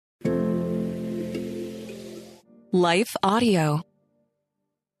Life Audio.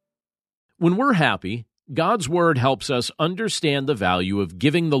 When we're happy, God's Word helps us understand the value of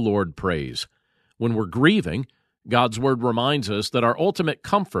giving the Lord praise. When we're grieving, God's Word reminds us that our ultimate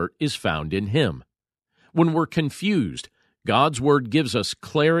comfort is found in Him. When we're confused, God's Word gives us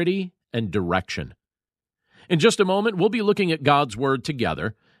clarity and direction. In just a moment, we'll be looking at God's Word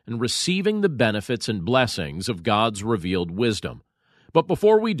together and receiving the benefits and blessings of God's revealed wisdom. But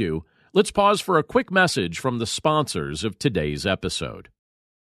before we do, let's pause for a quick message from the sponsors of today's episode.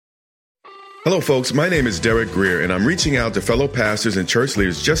 Hello, folks. My name is Derek Greer, and I'm reaching out to fellow pastors and church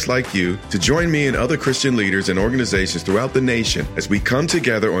leaders just like you to join me and other Christian leaders and organizations throughout the nation as we come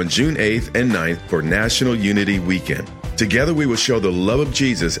together on June 8th and 9th for National Unity Weekend. Together, we will show the love of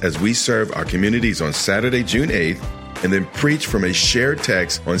Jesus as we serve our communities on Saturday, June 8th, and then preach from a shared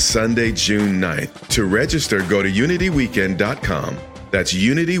text on Sunday, June 9th. To register, go to unityweekend.com. That's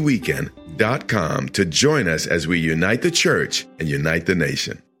unityweekend.com to join us as we unite the church and unite the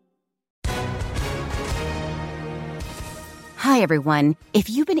nation. Hi, everyone. If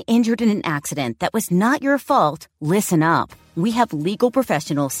you've been injured in an accident that was not your fault, listen up. We have legal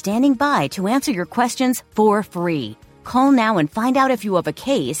professionals standing by to answer your questions for free. Call now and find out if you have a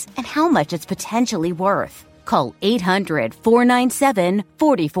case and how much it's potentially worth. Call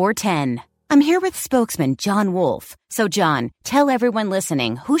 800-497-4410. I'm here with spokesman John Wolf. So, John, tell everyone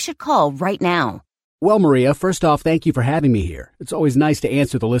listening who should call right now. Well, Maria, first off, thank you for having me here. It's always nice to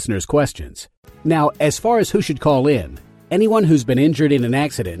answer the listeners' questions. Now, as far as who should call in, anyone who's been injured in an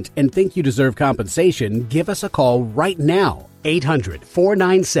accident and think you deserve compensation, give us a call right now.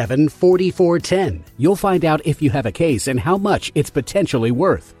 800-497-4410. You'll find out if you have a case and how much it's potentially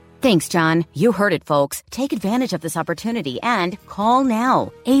worth. Thanks, John. You heard it, folks. Take advantage of this opportunity and call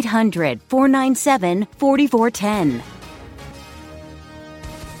now. 800-497-4410.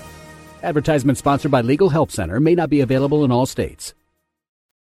 Advertisement sponsored by Legal Help Center. May not be available in all states.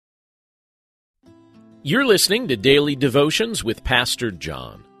 You're listening to Daily Devotions with Pastor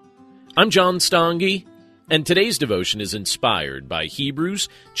John. I'm John Stange, and today's devotion is inspired by Hebrews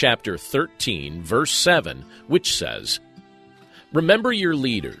chapter 13, verse 7, which says, "Remember your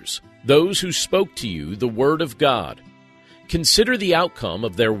leaders, those who spoke to you the word of God. Consider the outcome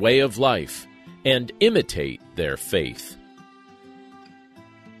of their way of life, and imitate their faith."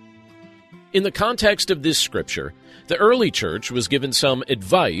 In the context of this scripture, the early church was given some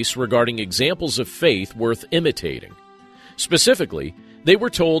advice regarding examples of faith worth imitating. Specifically, they were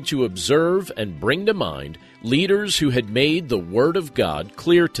told to observe and bring to mind leaders who had made the Word of God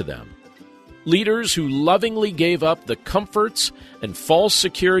clear to them. Leaders who lovingly gave up the comforts and false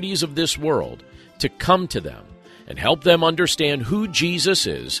securities of this world to come to them and help them understand who Jesus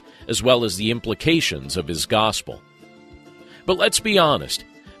is, as well as the implications of His gospel. But let's be honest,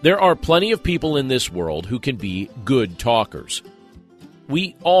 there are plenty of people in this world who can be good talkers.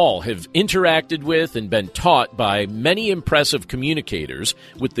 We all have interacted with and been taught by many impressive communicators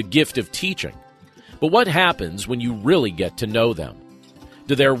with the gift of teaching. But what happens when you really get to know them?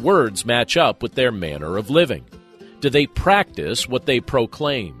 Do their words match up with their manner of living? Do they practice what they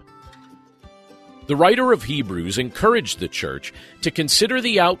proclaim? The writer of Hebrews encouraged the church to consider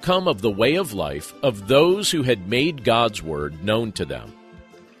the outcome of the way of life of those who had made God's word known to them.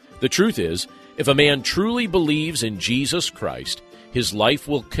 The truth is, if a man truly believes in Jesus Christ, his life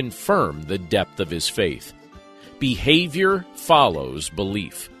will confirm the depth of his faith. Behavior follows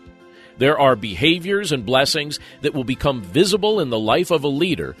belief. There are behaviors and blessings that will become visible in the life of a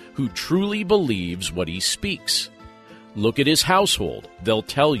leader who truly believes what he speaks. Look at his household, they'll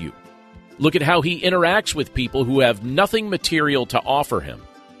tell you. Look at how he interacts with people who have nothing material to offer him.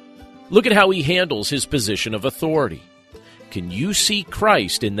 Look at how he handles his position of authority. Can you see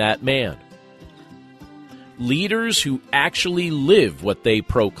Christ in that man? Leaders who actually live what they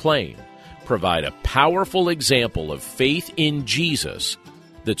proclaim provide a powerful example of faith in Jesus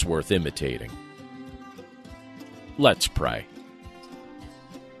that's worth imitating. Let's pray.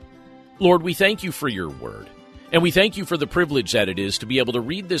 Lord, we thank you for your word, and we thank you for the privilege that it is to be able to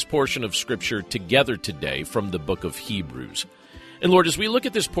read this portion of Scripture together today from the book of Hebrews. And Lord, as we look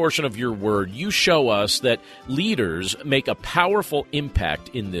at this portion of your word, you show us that leaders make a powerful impact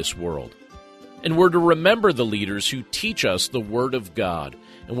in this world. And we're to remember the leaders who teach us the word of God,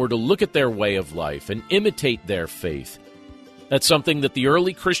 and we're to look at their way of life and imitate their faith. That's something that the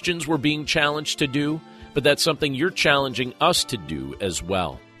early Christians were being challenged to do, but that's something you're challenging us to do as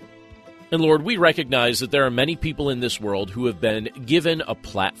well. And Lord, we recognize that there are many people in this world who have been given a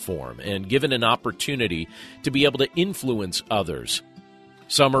platform and given an opportunity to be able to influence others.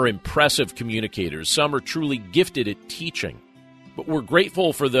 Some are impressive communicators. Some are truly gifted at teaching. but we're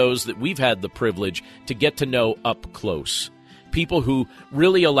grateful for those that we've had the privilege to get to know up close. People who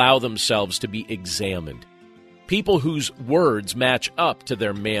really allow themselves to be examined. People whose words match up to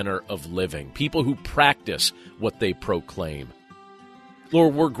their manner of living. People who practice what they proclaim.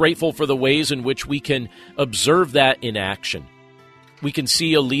 Lord, we're grateful for the ways in which we can observe that in action. We can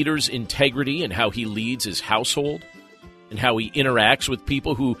see a leader's integrity in how he leads his household, and how he interacts with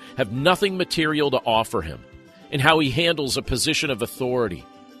people who have nothing material to offer him, and how he handles a position of authority.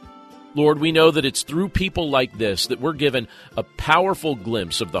 Lord, we know that it's through people like this that we're given a powerful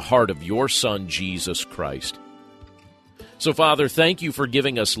glimpse of the heart of your Son, Jesus Christ. So, Father, thank you for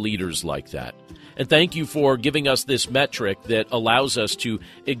giving us leaders like that. And thank you for giving us this metric that allows us to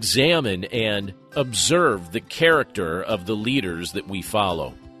examine and observe the character of the leaders that we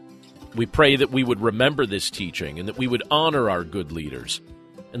follow. We pray that we would remember this teaching and that we would honor our good leaders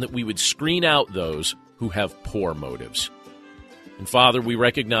and that we would screen out those who have poor motives. And Father, we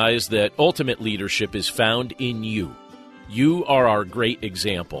recognize that ultimate leadership is found in you. You are our great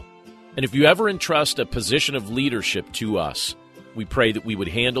example. And if you ever entrust a position of leadership to us, we pray that we would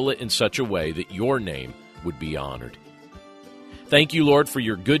handle it in such a way that your name would be honored. Thank you, Lord, for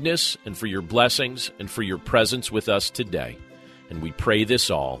your goodness and for your blessings and for your presence with us today. And we pray this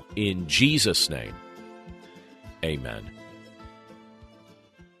all in Jesus' name. Amen.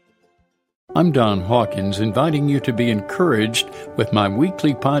 I'm Don Hawkins, inviting you to be encouraged with my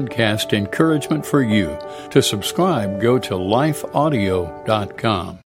weekly podcast, Encouragement for You. To subscribe, go to lifeaudio.com.